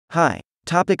Hi.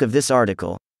 Topic of this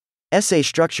article: Essay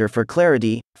Structure for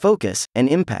Clarity, Focus, and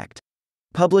Impact.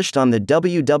 Published on the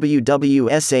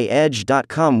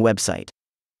www.essayedge.com website.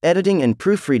 Editing and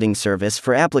proofreading service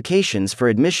for applications for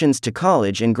admissions to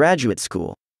college and graduate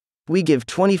school. We give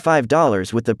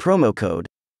 $25 with the promo code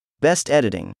Best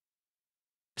Editing.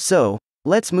 So,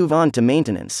 let's move on to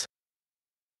maintenance.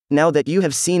 Now that you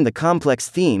have seen the complex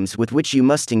themes with which you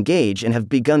must engage and have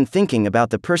begun thinking about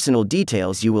the personal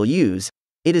details you will use,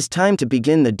 it is time to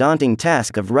begin the daunting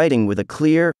task of writing with a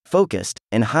clear, focused,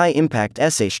 and high-impact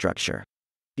essay structure.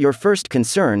 Your first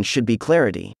concern should be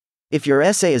clarity. If your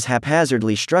essay is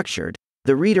haphazardly structured,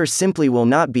 the reader simply will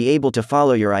not be able to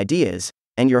follow your ideas,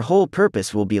 and your whole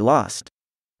purpose will be lost.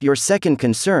 Your second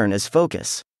concern is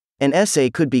focus. An essay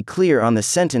could be clear on the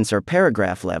sentence or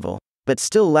paragraph level, but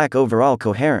still lack overall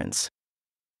coherence.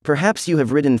 Perhaps you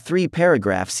have written 3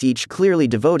 paragraphs each clearly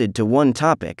devoted to one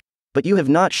topic, but you have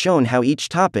not shown how each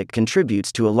topic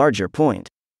contributes to a larger point.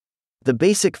 The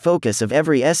basic focus of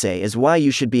every essay is why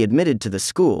you should be admitted to the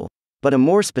school, but a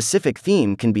more specific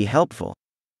theme can be helpful.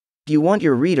 You want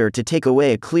your reader to take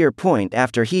away a clear point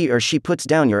after he or she puts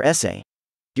down your essay.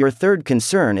 Your third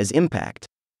concern is impact.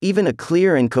 Even a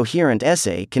clear and coherent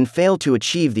essay can fail to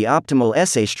achieve the optimal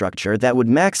essay structure that would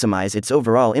maximize its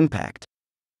overall impact.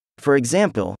 For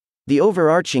example, the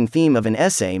overarching theme of an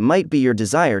essay might be your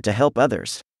desire to help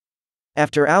others.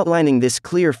 After outlining this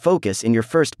clear focus in your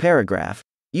first paragraph,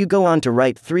 you go on to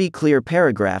write 3 clear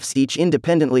paragraphs, each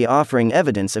independently offering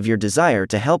evidence of your desire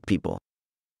to help people.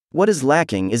 What is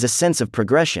lacking is a sense of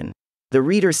progression. The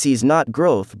reader sees not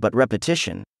growth but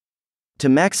repetition. To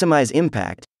maximize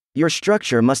impact, your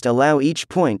structure must allow each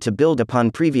point to build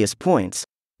upon previous points,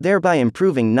 thereby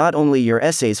improving not only your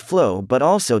essay's flow but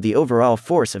also the overall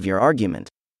force of your argument.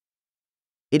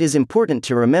 It is important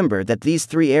to remember that these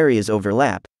 3 areas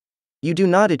overlap. You do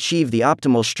not achieve the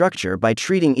optimal structure by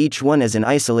treating each one as an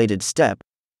isolated step,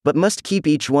 but must keep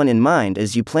each one in mind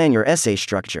as you plan your essay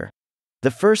structure.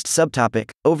 The first subtopic,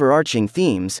 Overarching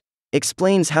Themes,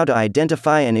 explains how to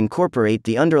identify and incorporate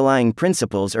the underlying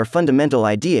principles or fundamental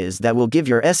ideas that will give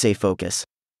your essay focus.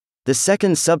 The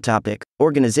second subtopic,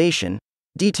 Organization,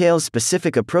 details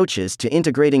specific approaches to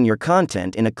integrating your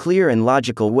content in a clear and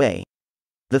logical way.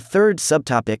 The third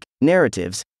subtopic,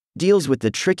 Narratives, deals with the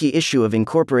tricky issue of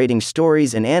incorporating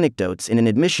stories and anecdotes in an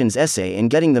admissions essay and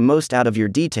getting the most out of your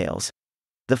details.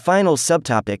 The final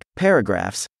subtopic,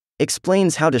 Paragraphs,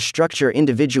 explains how to structure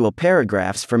individual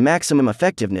paragraphs for maximum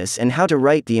effectiveness and how to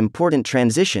write the important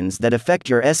transitions that affect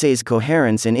your essay's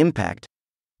coherence and impact.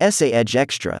 Essay Edge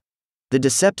Extra. The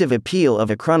deceptive appeal of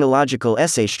a chronological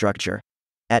essay structure.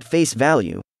 At face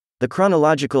value, the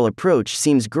chronological approach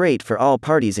seems great for all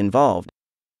parties involved.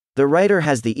 The writer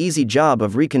has the easy job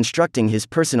of reconstructing his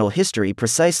personal history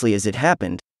precisely as it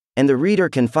happened, and the reader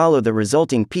can follow the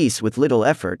resulting piece with little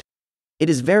effort. It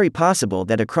is very possible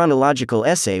that a chronological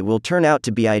essay will turn out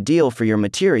to be ideal for your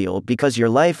material because your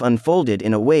life unfolded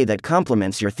in a way that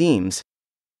complements your themes.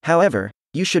 However,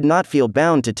 you should not feel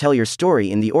bound to tell your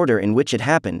story in the order in which it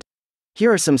happened.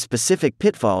 Here are some specific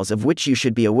pitfalls of which you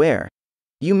should be aware.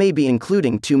 You may be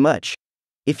including too much.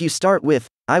 If you start with,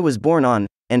 "I was born on,"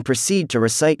 and proceed to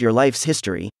recite your life's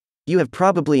history, you have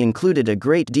probably included a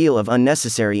great deal of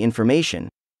unnecessary information.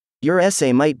 Your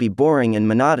essay might be boring and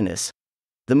monotonous.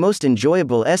 The most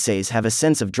enjoyable essays have a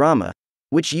sense of drama,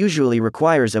 which usually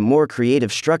requires a more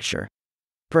creative structure.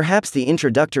 Perhaps the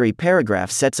introductory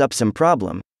paragraph sets up some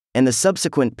problem, and the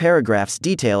subsequent paragraphs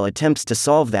detail attempts to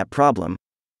solve that problem.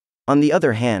 On the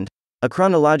other hand, a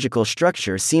chronological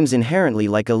structure seems inherently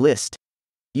like a list.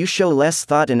 You show less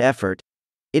thought and effort.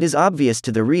 It is obvious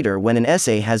to the reader when an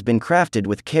essay has been crafted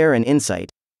with care and insight.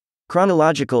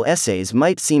 Chronological essays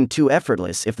might seem too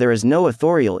effortless if there is no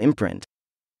authorial imprint.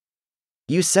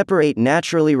 You separate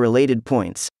naturally related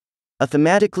points. A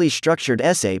thematically structured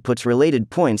essay puts related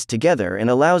points together and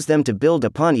allows them to build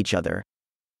upon each other.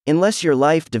 Unless your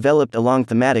life developed along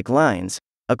thematic lines,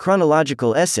 a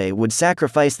chronological essay would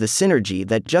sacrifice the synergy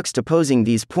that juxtaposing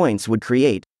these points would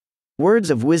create. Words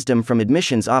of wisdom from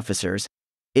admissions officers.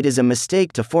 It is a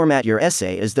mistake to format your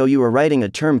essay as though you were writing a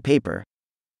term paper.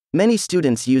 Many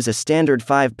students use a standard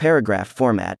 5-paragraph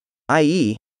format,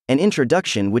 i.e., an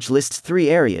introduction which lists 3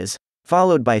 areas,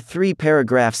 followed by 3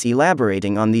 paragraphs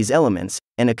elaborating on these elements,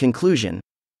 and a conclusion.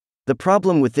 The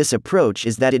problem with this approach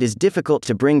is that it is difficult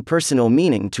to bring personal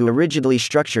meaning to a rigidly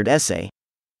structured essay.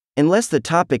 Unless the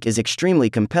topic is extremely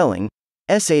compelling,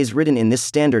 essays written in this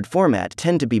standard format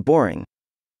tend to be boring.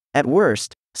 At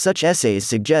worst, such essays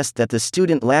suggest that the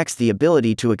student lacks the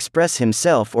ability to express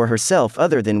himself or herself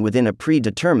other than within a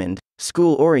predetermined,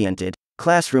 school-oriented,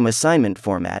 classroom assignment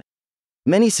format.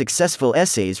 Many successful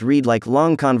essays read like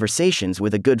long conversations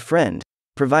with a good friend,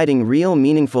 providing real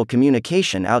meaningful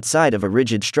communication outside of a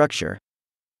rigid structure.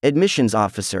 Admissions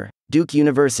Officer, Duke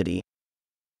University.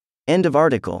 End of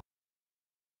article.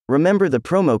 Remember the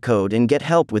promo code and get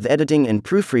help with editing and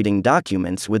proofreading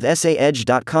documents with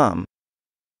EssayEdge.com.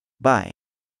 Bye.